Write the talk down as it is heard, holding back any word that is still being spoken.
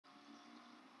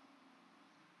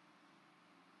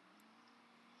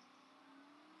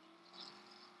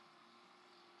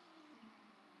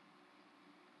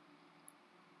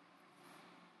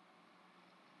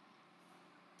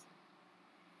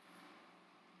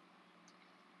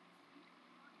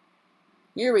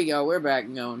Here we go. We're back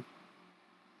and going.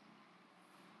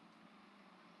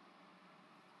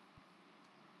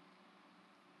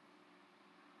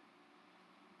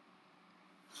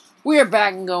 We're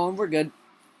back and going. We're good.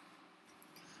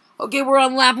 Okay, we're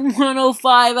on lap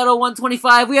 105 out of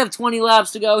 125. We have 20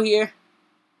 laps to go here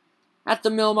at the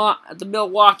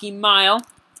Milwaukee Mile.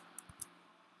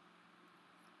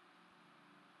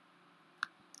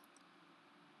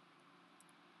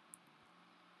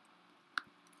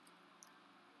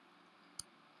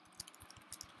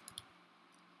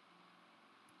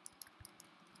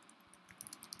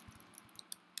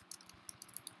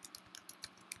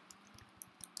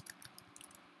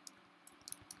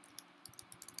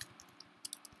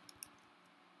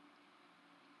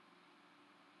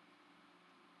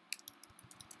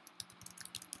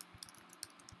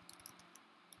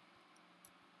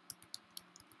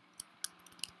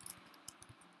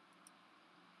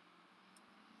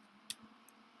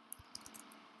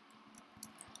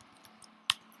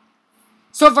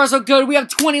 So far, so good. We have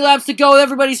 20 laps to go.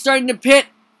 Everybody's starting to pit.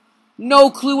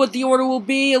 No clue what the order will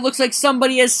be. It looks like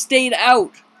somebody has stayed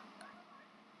out.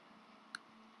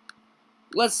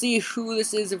 Let's see who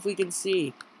this is if we can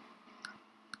see.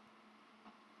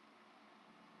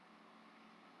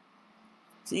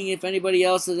 Seeing if anybody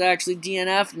else is actually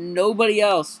DNF'd. Nobody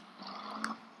else.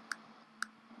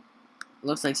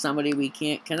 Looks like somebody we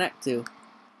can't connect to.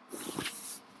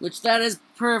 Which that is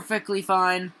perfectly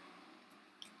fine.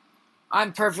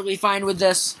 I'm perfectly fine with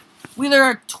this. There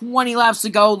are 20 laps to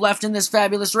go left in this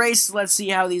fabulous race. Let's see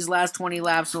how these last 20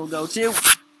 laps will go too.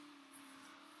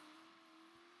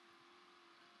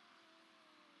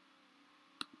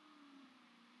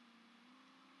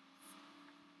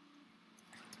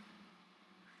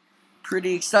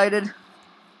 Pretty excited.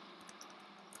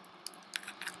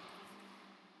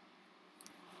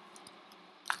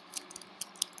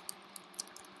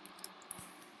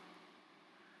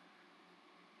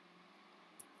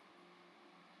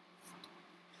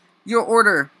 Your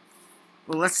order.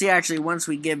 Well, let's see actually once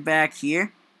we get back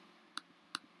here.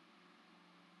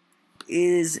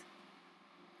 Is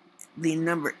the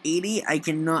number 80. I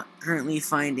cannot currently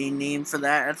find a name for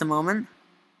that at the moment.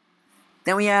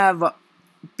 Then we have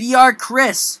BR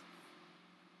Chris.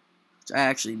 Which I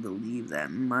actually believe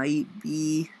that might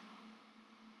be...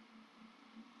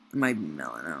 It might be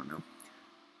Melon, I don't know.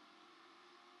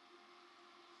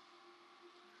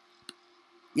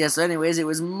 Yes, so anyways, it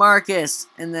was Marcus.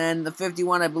 And then the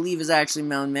 51, I believe, is actually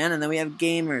Melon Man. And then we have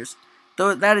Gamers.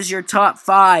 So that is your top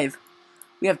 5.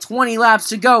 We have 20 laps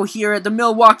to go here at the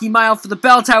Milwaukee Mile for the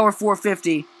Bell Tower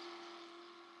 450.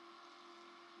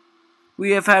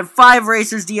 We have had 5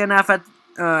 racers DNF at,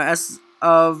 as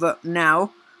of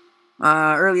now.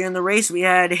 Earlier in the race, we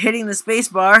had Hitting the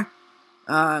Spacebar.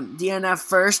 DNF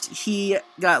first. He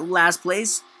got last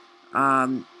place,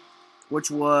 which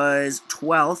was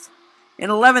 12th. In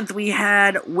 11th, we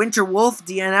had Winter Wolf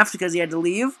DNF because he had to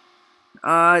leave.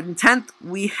 In 10th,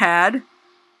 we had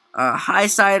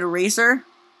Highside Racer.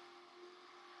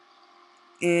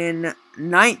 In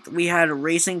 9th, we had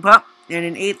Racing Pup. And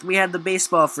in 8th, we had the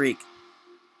Baseball Freak.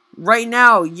 Right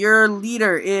now, your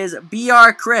leader is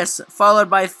BR Chris, followed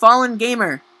by Fallen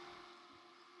Gamer.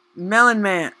 Melon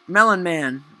Man.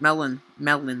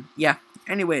 Yeah,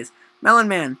 anyways, Melon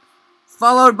Man.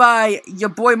 Followed by your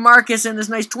boy Marcus in this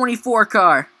nice 24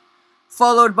 car.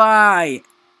 Followed by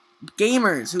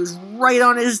Gamers, who's right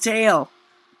on his tail.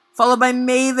 Followed by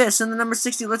Mavis in the number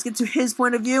 60. Let's get to his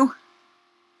point of view.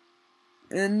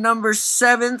 In number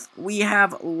 7th, we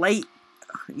have Light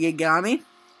Yagami.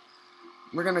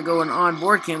 We're going to go an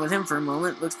on-board cam with him for a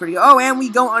moment. Looks pretty good. Oh, and we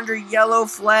go under yellow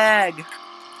flag.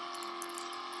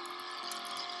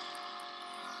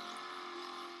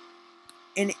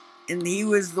 And he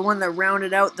was the one that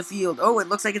rounded out the field. Oh, it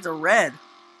looks like it's a red.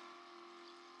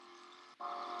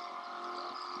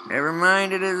 Never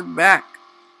mind, it is back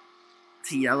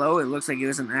to yellow. It looks like it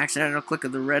was an accidental click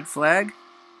of the red flag.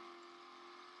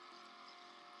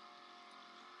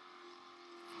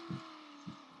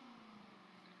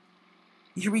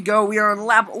 Here we go. We are on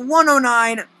lap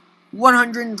 109.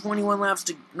 121 laps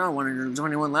to... Not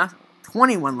 121 laps.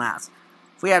 21 laps.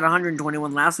 If we had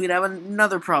 121 laps, we'd have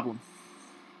another problem.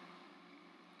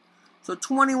 So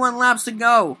 21 laps to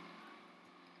go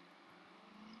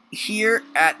here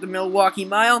at the Milwaukee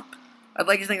Mile. I'd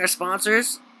like to thank our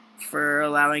sponsors for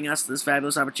allowing us this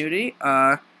fabulous opportunity.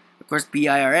 Of course,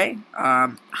 BIRA,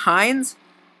 Heinz.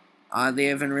 They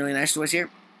have been really nice to us here.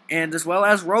 And as well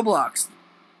as Roblox,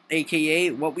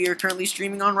 aka what we are currently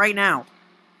streaming on right now.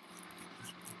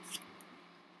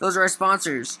 Those are our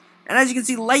sponsors. And as you can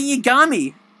see, Light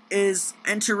Yagami is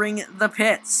entering the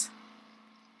pits.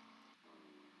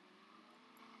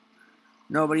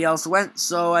 Nobody else went,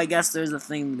 so I guess there's a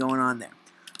thing going on there.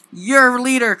 Your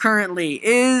leader currently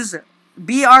is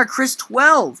BR Chris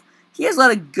 12. He has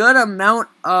led a good amount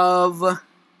of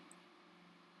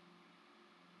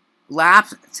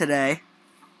laps today.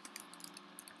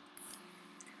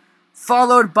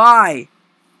 Followed by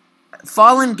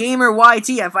Fallen Gamer YT.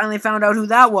 I finally found out who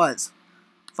that was.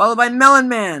 Followed by Melon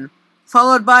Man.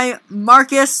 Followed by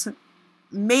Marcus,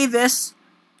 Mavis,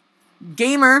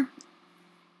 Gamer,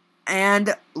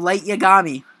 and Light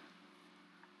Yagami.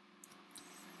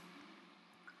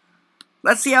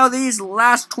 Let's see how these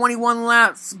last 21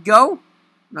 laps go.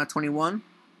 Not 21.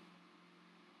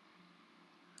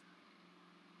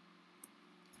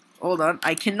 Hold on.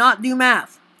 I cannot do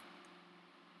math.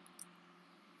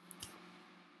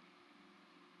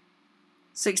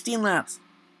 16 laps.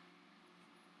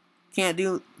 Can't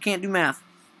do math.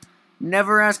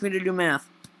 Never ask me to do math.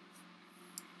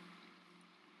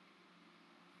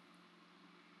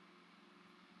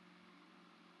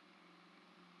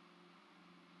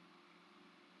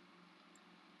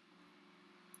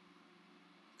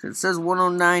 It says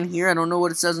 109 here. I don't know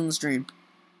what it says on the stream.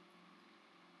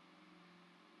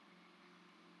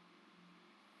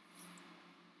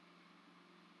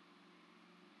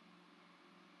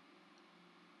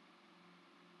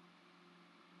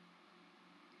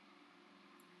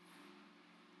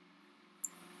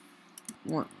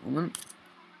 One moment.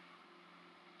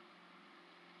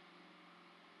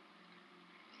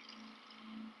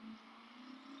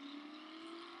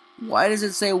 Why does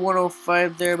it say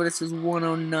 105 there, but it says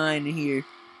 109 here?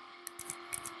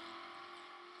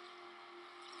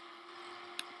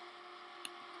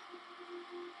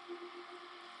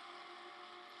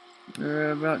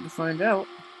 We're about to find out.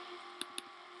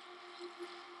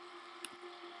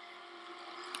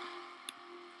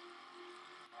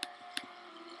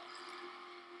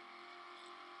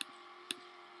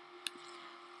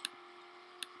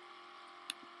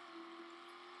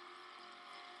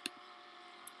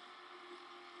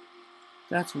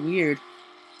 That's weird.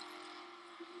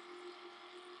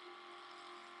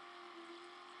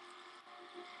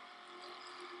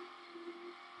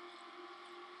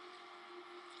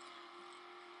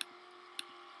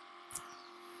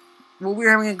 Well,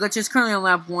 we're having a glitch. It's currently on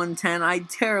lap 110. I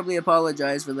terribly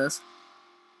apologize for this.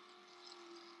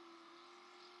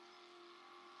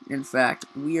 In fact,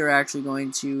 we are actually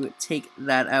going to take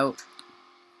that out.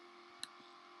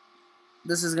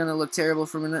 This is going to look terrible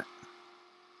for a minute.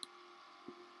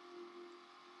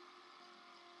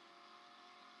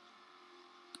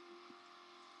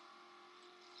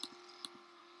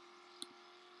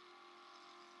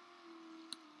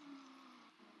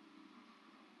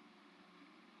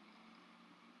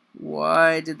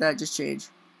 Why did that just change?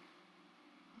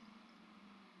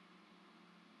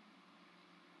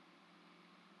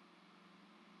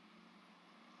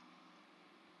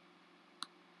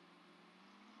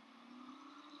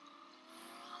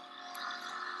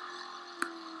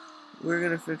 We're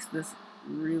going to fix this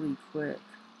really quick.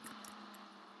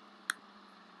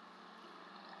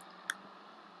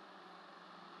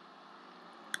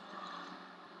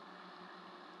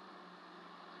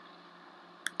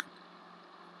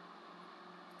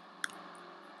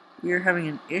 We are having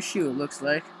an issue, it looks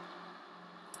like.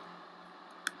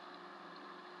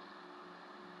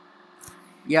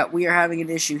 Yeah, we are having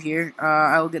an issue here.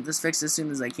 I will get this fixed as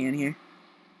soon as I can here.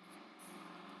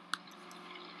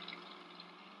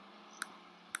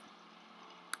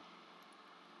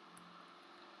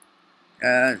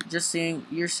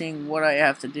 You're seeing what I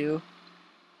have to do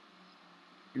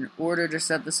in order to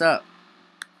set this up.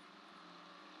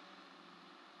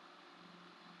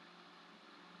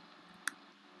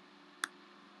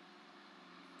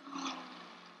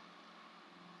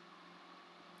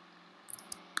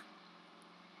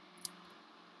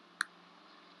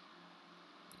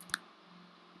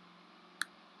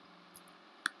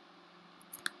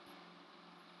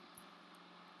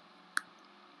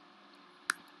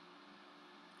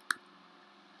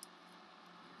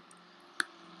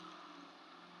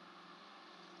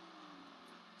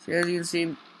 So as you can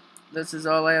see, this is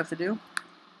all I have to do.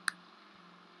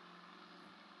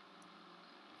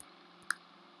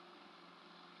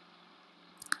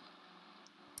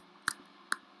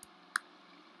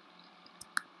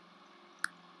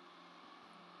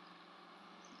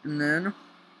 And then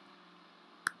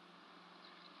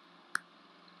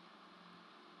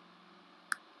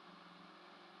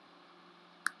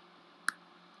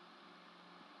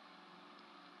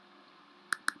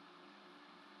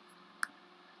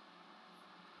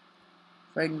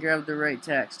if I can grab the right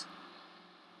text.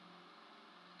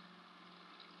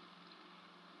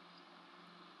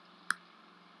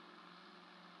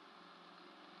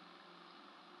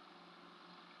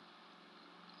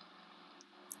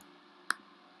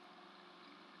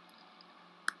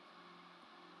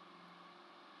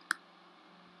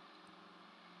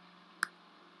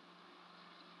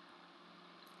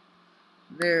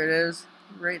 There it is.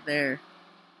 Right there.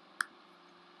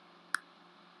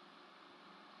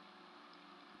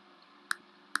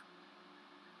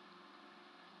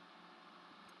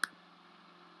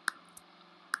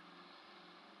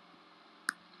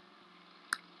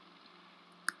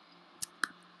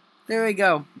 There we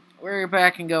go. We're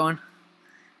back and going.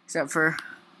 Except for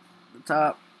the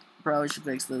top. Probably should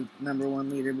fix the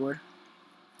 #1 leaderboard.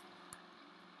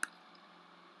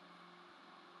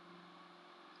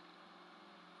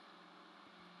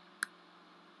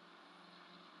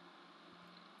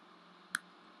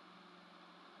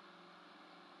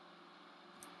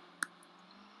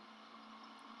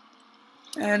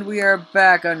 And we are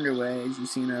back underway, as you've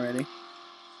seen already.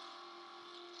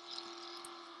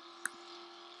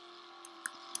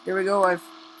 There we go, I've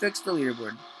fixed the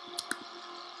leaderboard.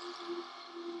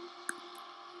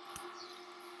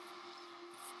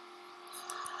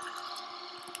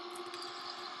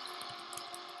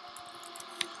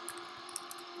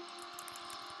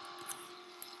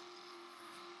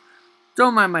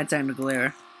 Don't mind my technical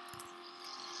error.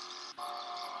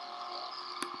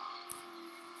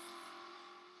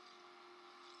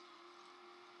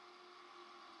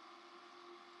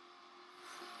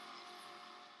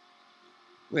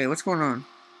 Wait, what's going on?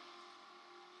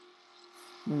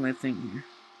 What am I thinking here?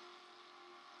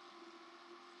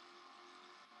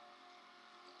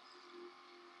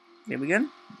 Okay, we good?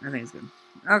 I think it's good.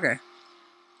 Okay.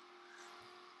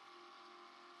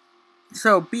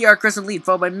 So, BR Chris and lead,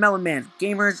 followed by Melon Man,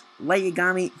 Gamers, Light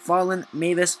Yagami, Fallen,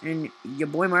 Mavis, and your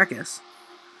boy Marcus.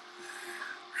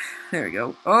 There we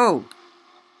go. Oh!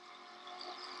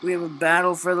 We have a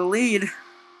battle for the lead.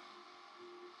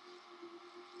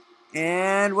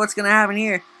 And what's going to happen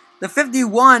here? The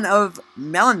 51 of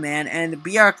Melon Man and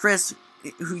BR Chris,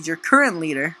 who's your current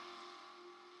leader,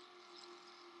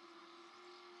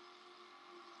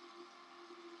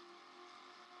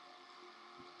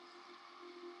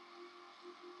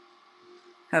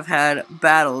 have had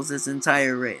battles this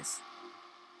entire race.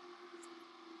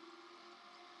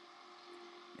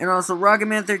 And also,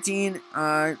 Rocketman13,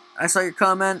 I saw your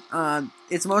comment.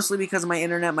 It's mostly because of my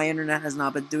internet. My internet has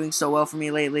not been doing so well for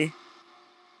me lately.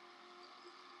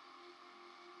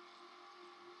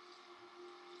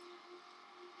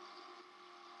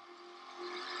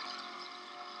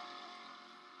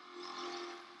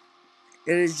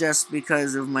 It is just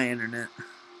because of my internet.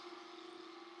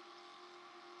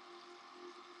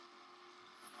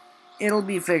 It'll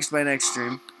be fixed by next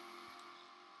stream.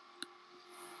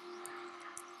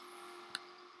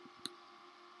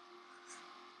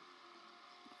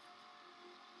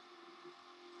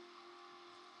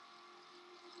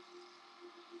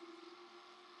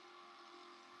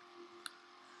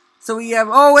 So we have,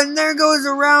 oh, and there goes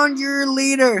around your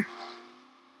leader.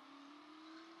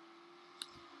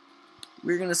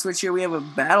 We're going to switch here. We have a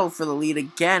battle for the lead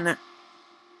again.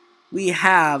 We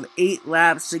have 8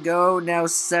 laps to go, now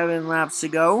 7 laps to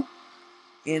go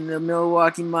in the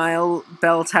Milwaukee Mile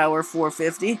Bell Tower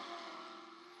 450.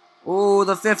 Oh,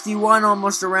 the 51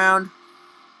 almost around.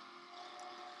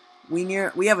 We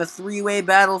have a 3-way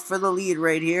battle for the lead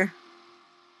right here.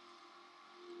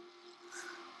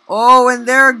 Oh, and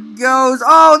there goes,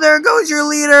 oh, there goes your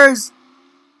leaders.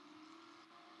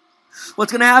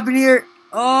 What's going to happen here?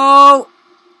 Oh,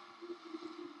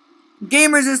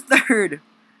 Gamers is third.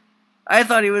 I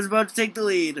thought he was about to take the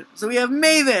lead. So we have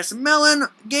Mavis, Melon,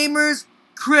 Gamers,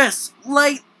 Chris,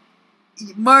 Light,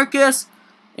 Marcus,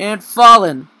 and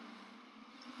Fallen.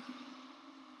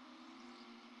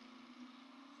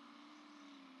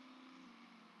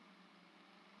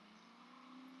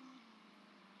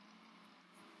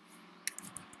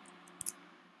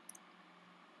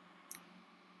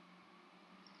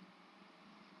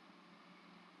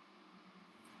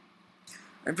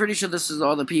 I'm pretty sure this is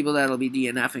all the people that'll be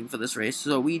DNFing for this race,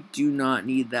 so we do not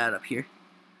need that up here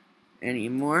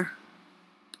anymore.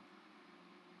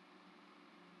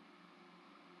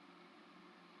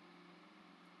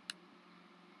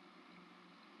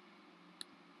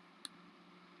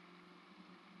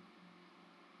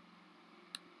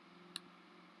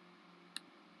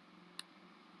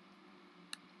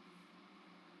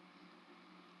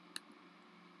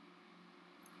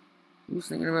 Who's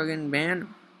thinking about getting banned?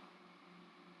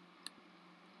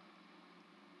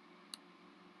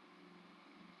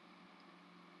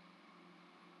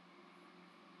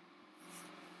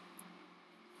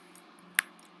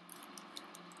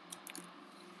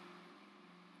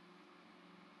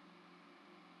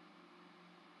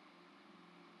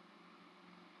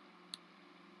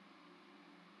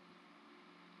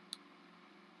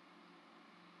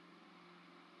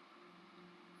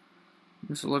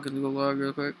 Let's look into the log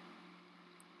real quick.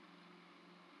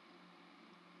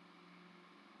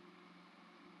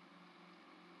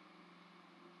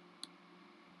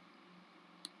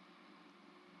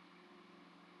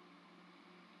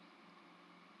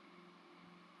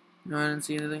 No, I didn't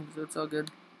see anything, so it's all good.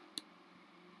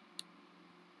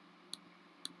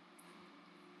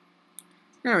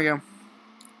 There we go.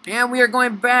 And we are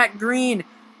going back green.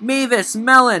 Mavis,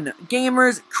 Melon,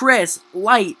 Gamers, Chris,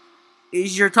 Light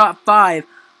is your top 5,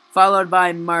 followed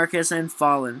by Marcus and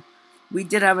Fallen. We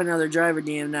did have another driver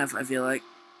DNF, I feel like.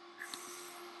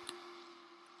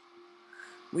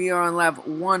 We are on lap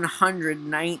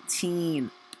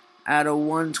 119 out of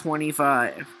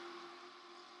 125.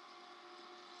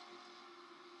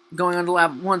 Going on to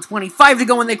lap 125 to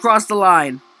go when they cross the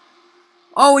line.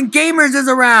 Oh, and Gamers is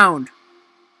around.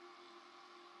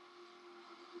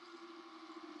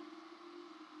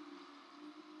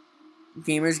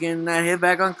 Gamers getting that hit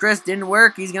back on Chris. Didn't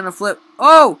work. He's going to flip.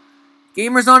 Oh!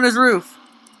 Gamers on his roof.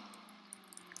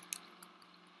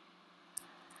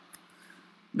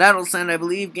 That'll send, I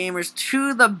believe, Gamers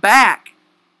to the back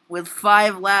with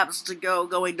 5 laps to go,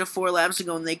 going to 4 laps to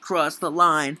go, and they cross the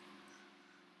line.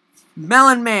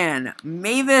 Melon Man,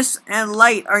 Mavis, and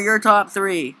Light are your top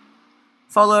 3,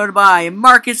 followed by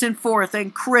Marcus in 4th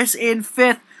and Chris in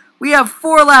 5th. We have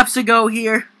 4 laps to go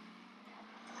here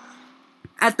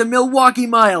at the Milwaukee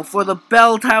Mile for the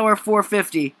Bell Tower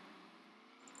 450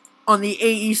 on the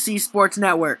AEC Sports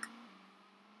Network.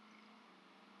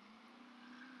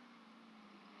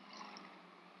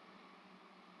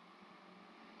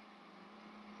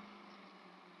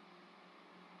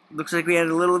 Looks like we had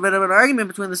a little bit of an argument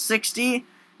between the 60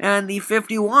 and the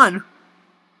 51.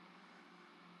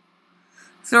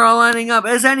 So they're all lining up.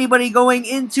 Is anybody going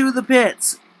into the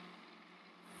pits?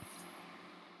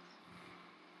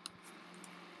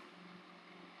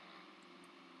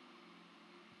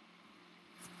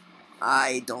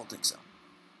 I don't think so.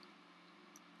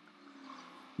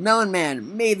 Melon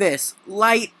Man, Mavis,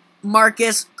 Light,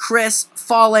 Marcus, Chris,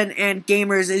 Fallen, and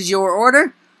Gamers is your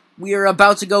order. We are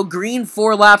about to go green,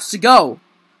 4 laps to go.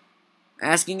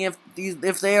 Asking if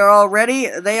they are all ready.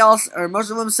 Most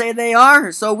of them say they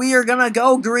are. So we are gonna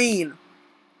go green.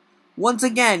 Once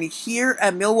again, here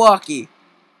at Milwaukee.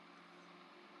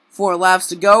 4 laps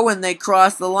to go when they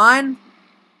cross the line.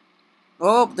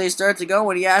 Oh, they start to go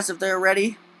when he asks if they're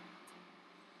ready.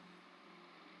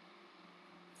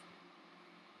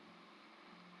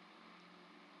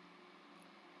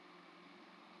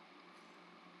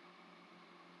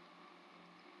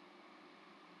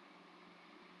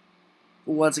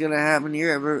 What's gonna happen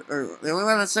here? The only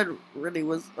one that said ready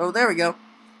was... Oh, there we go.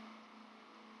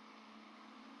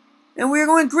 And we're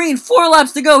going green. 4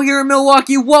 laps to go here in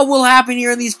Milwaukee. What will happen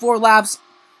here in these 4 laps?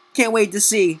 Can't wait to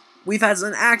see. We've had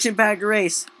an action-packed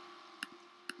race.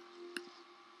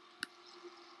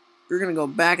 We're gonna go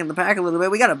back in the pack a little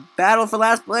bit. We got a battle for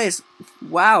last place.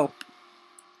 Wow.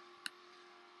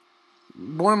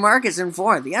 Boy Marcus in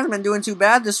 4th. He hasn't been doing too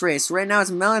bad this race. Right now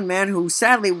it's Melon Man, who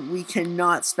sadly we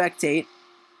cannot spectate.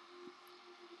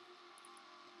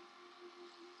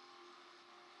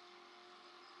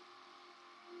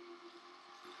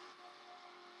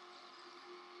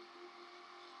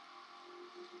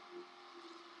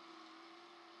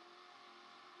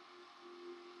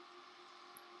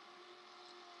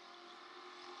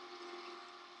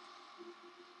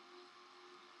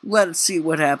 Let's see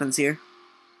what happens here.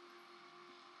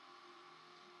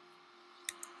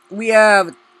 We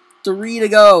have 3 to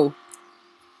go.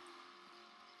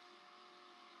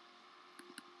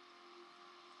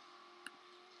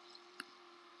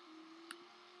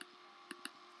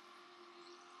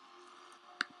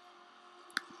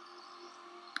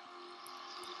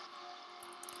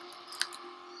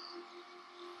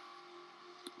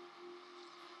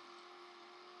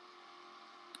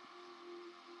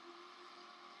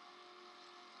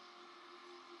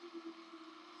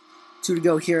 Two to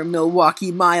go here,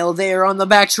 Milwaukee Mile there on the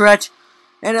backstretch.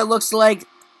 And it looks like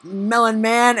Melon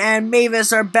Man and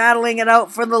Mavis are battling it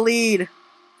out for the lead.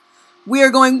 We are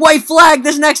going white flag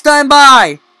this next time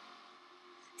by.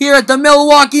 Here at the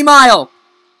Milwaukee Mile.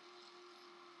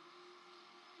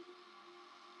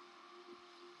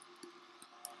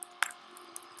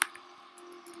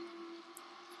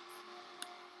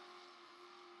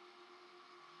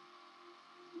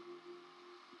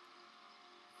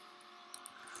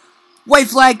 White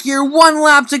flag here, 1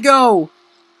 lap to go.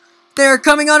 They're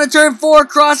coming on to turn 4,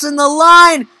 crossing the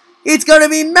line. It's going to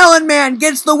be Melon Man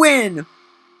gets the win.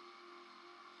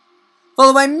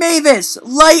 Followed by Mavis,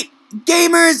 Light,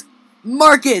 Gamers,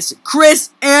 Marcus,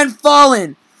 Chris, and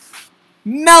Fallen.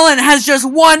 Melon has just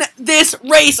won this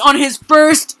race on his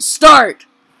first start.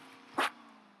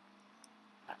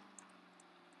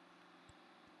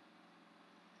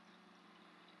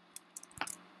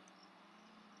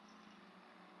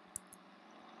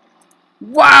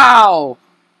 Wow!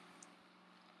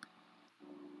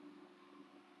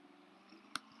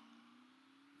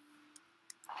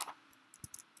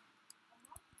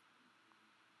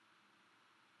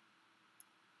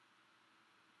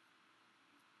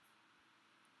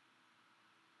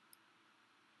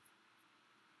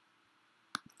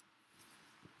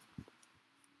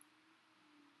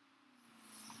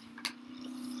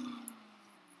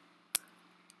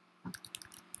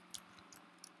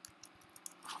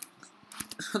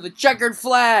 The checkered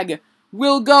flag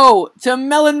will go to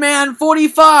Melon Man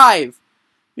 45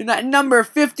 in that number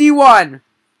 51.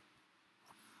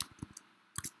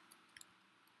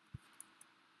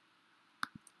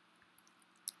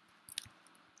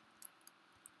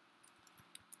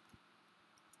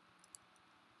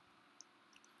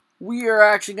 We are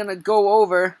actually going to go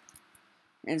over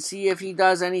and see if he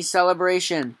does any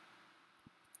celebration.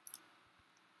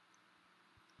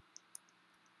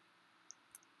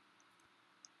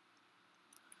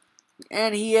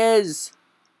 And he is.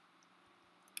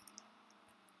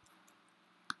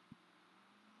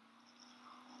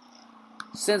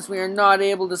 Since we are not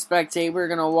able to spectate, we're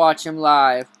going to watch him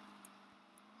live.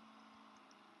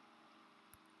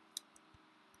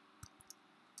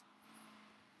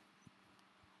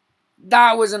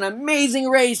 That was an amazing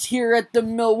race here at the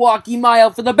Milwaukee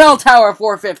Mile for the Bell Tower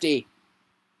 450.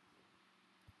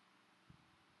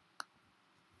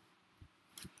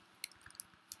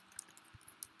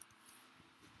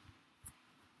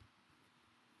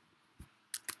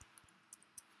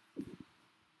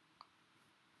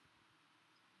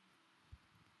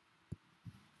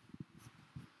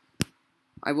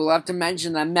 I will have to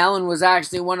mention that Melon was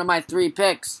actually one of my 3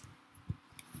 picks.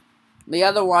 The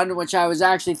other one, which I was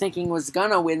actually thinking was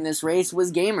gonna win this race,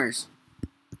 was Gamers.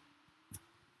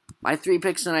 My 3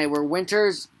 picks tonight were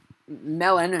Winters,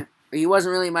 Melon. He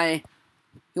wasn't really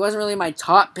my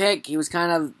top pick. He was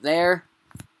kind of there,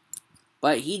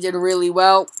 but he did really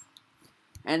well.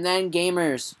 And then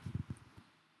Gamers.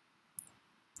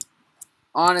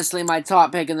 Honestly, my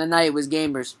top pick in the night was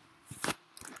Gamers.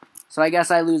 So I guess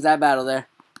I lose that battle there.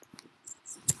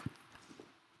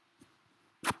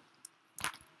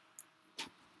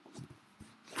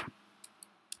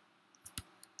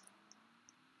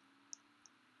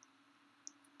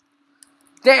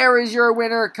 There is your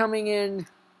winner coming in.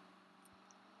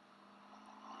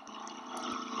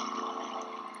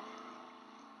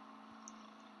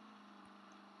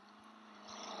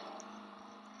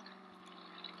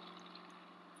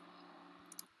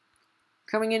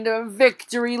 Coming into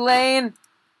victory lane.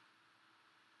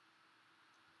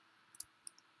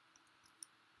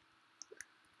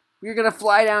 We're going to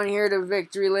fly down here to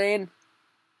victory lane.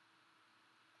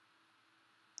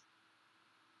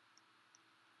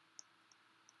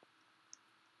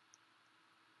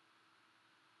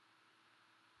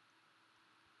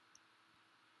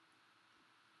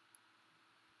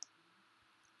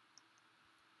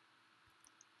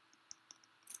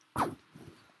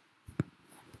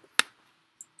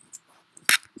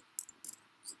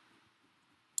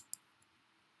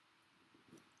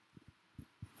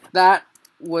 That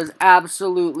was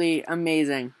absolutely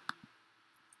amazing.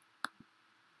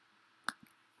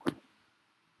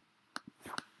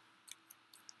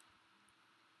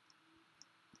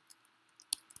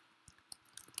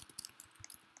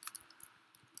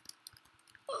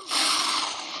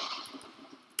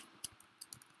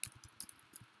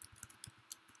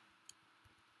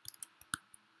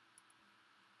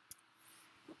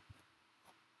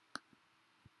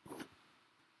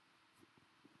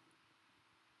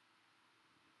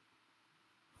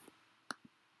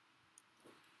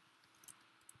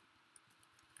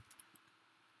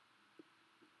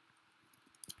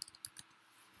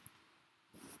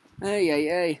 Hey, hey,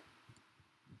 hey.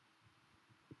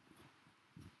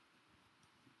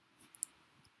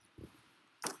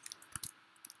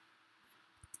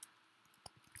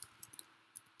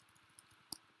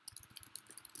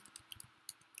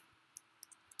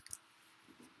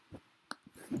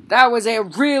 That was a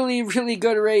really, really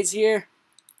good race here.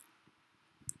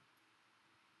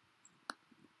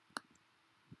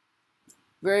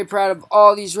 Very proud of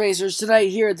all these racers tonight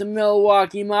here at the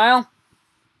Milwaukee Mile.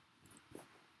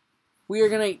 We are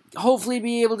going to hopefully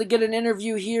be able to get an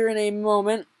interview here in a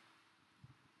moment.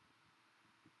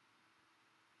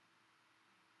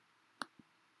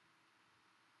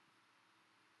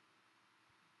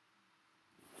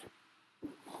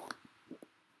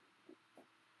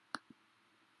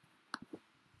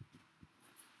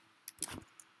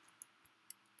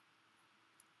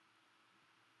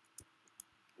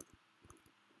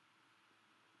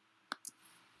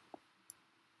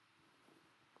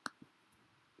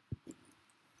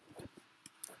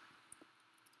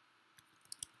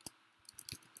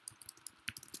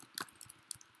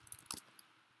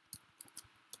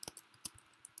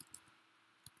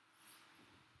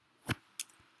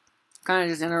 Kind of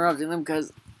just interrupting them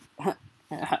because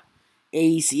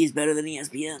AEC is better than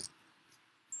ESPN.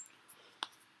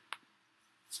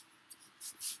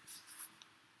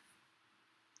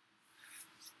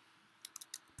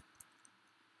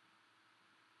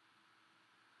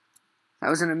 That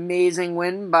was an amazing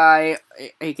win by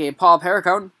a.k.a. Paul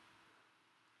Perricone.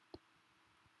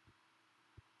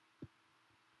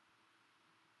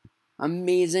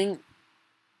 Amazing.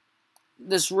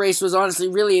 This race was honestly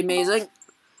really amazing.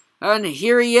 And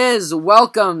here he is.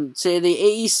 Welcome to the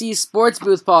AEC Sports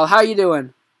Booth, Paul. How you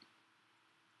doing?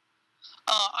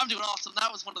 I'm doing awesome.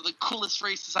 That was one of the coolest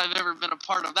races I've ever been a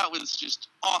part of. That was just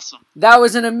awesome. That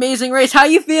was an amazing race. How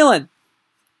you feeling?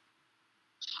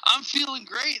 I'm feeling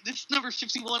great. This number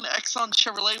 51 Exxon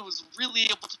Chevrolet was really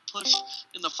able to push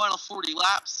in the final 40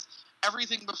 laps.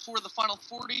 Everything before the final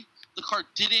 40, the car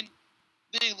didn't.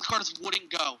 The car just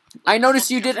wouldn't go. I noticed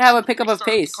you did have a pickup of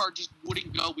pace. The car just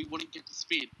wouldn't go. We wouldn't get to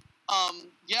speed.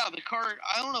 Yeah, the car.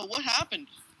 I don't know what happened.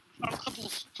 About a couple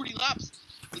of 40 laps,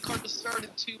 the car just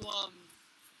started to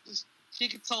just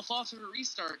kick itself off of a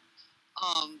restart.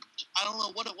 I don't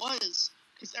know what it was.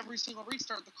 Because every single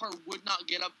restart, the car would not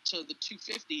get up to the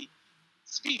 250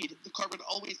 speed. The car would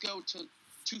always go to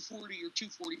 240 or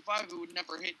 245. It would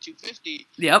never hit 250.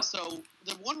 Yep. So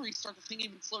the one restart, the thing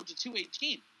even slowed to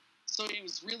 218. So it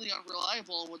was really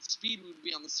unreliable on what speed would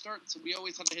be on the start. So we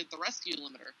always had to hit the rescue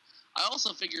limiter. I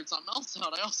also figured something else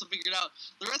out. I also figured out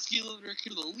the rescue limiter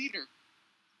could the leader.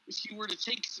 If you were to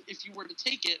take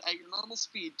it at your normal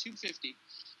speed, 250,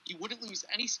 you wouldn't lose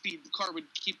any speed. The car would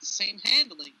keep the same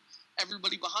handling.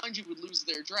 Everybody behind you would lose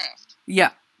their draft.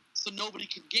 Yeah. So nobody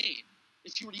could gain.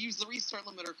 If you were to use the restart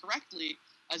limiter correctly,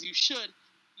 as you should,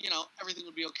 everything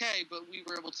would be okay, but we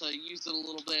were able to use it a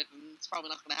little bit, and it's probably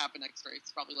not going to happen next race.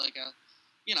 It's probably like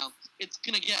it's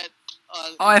going to get...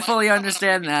 I fully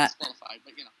understand that. But,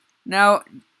 Now,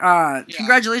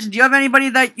 congratulations. Do you have anybody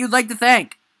that you'd like to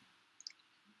thank?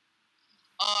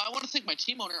 I want to thank my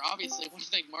team owner, obviously. I want to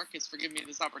thank Marcus for giving me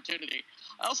this opportunity.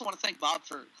 I also want to thank Bob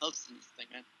for hosting this thing,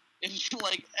 man. It's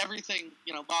like everything,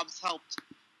 Bob's helped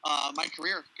my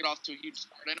career get off to a huge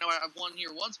start. I know I've won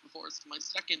here once before. It's my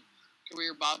second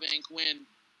career Bob Inc. win.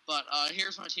 But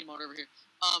here's my team owner over here.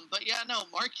 But yeah, no,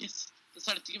 Marcus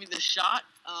decided to give me this shot.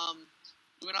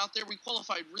 We went out there. We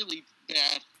qualified really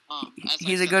bad.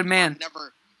 He's a good man.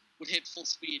 Never would hit full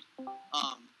speed.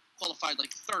 Qualified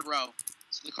like third row.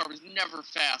 So the car was never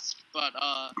fast. But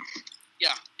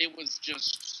yeah, it was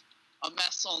just a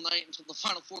mess all night until the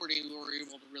final 40. We were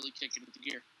able to really kick it into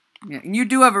gear. Yeah, and you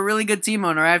do have a really good team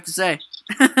owner, I have to say.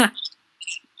 Yeah,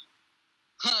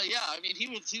 I mean, he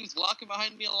was walking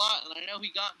behind me a lot, and I know he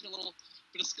got into a little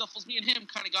bit of scuffles. Me and him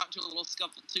kind of got into a little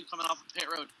scuffle, too, coming off of pit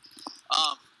road.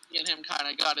 Me and him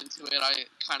kind of got into it. I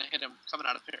kind of hit him coming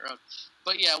out of pit road.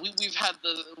 But yeah, we've had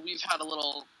a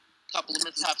little couple of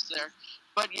mishaps there.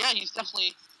 But yeah, he's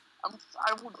definitely.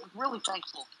 I'm really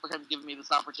thankful for him giving me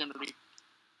this opportunity.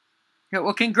 Yeah,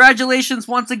 well, congratulations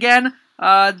once again.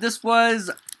 This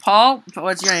was Paul.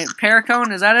 What's your name?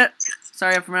 Perricone, is that it?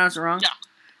 Sorry if I pronounced it wrong. Yeah.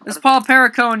 This is Paul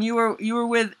Perricone. You were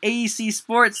with AEC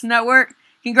Sports Network.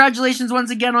 Congratulations once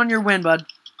again on your win, bud.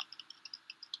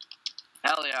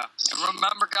 Hell yeah. And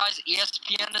remember, guys,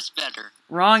 ESPN is better.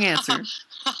 Wrong answer.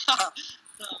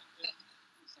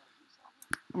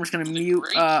 I'm just gonna mute.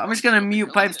 I'm just gonna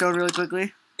mute Pipestone really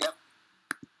quickly. Yep.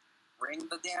 Ring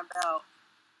the damn bell.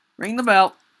 Ring the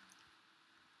bell.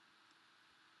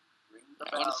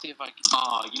 I want to see if I can.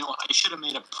 Oh, you know what? I should have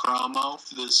made a promo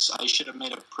for this.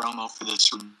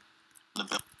 The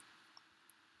bill.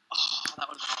 Oh, that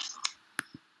was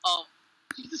awesome.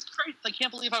 Jesus Christ! I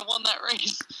can't believe I won that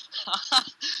race.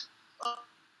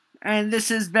 And this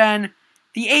has been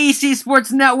the AEC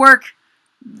Sports Network.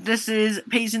 This is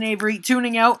Payson Avery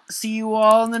tuning out. See you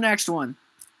all in the next one.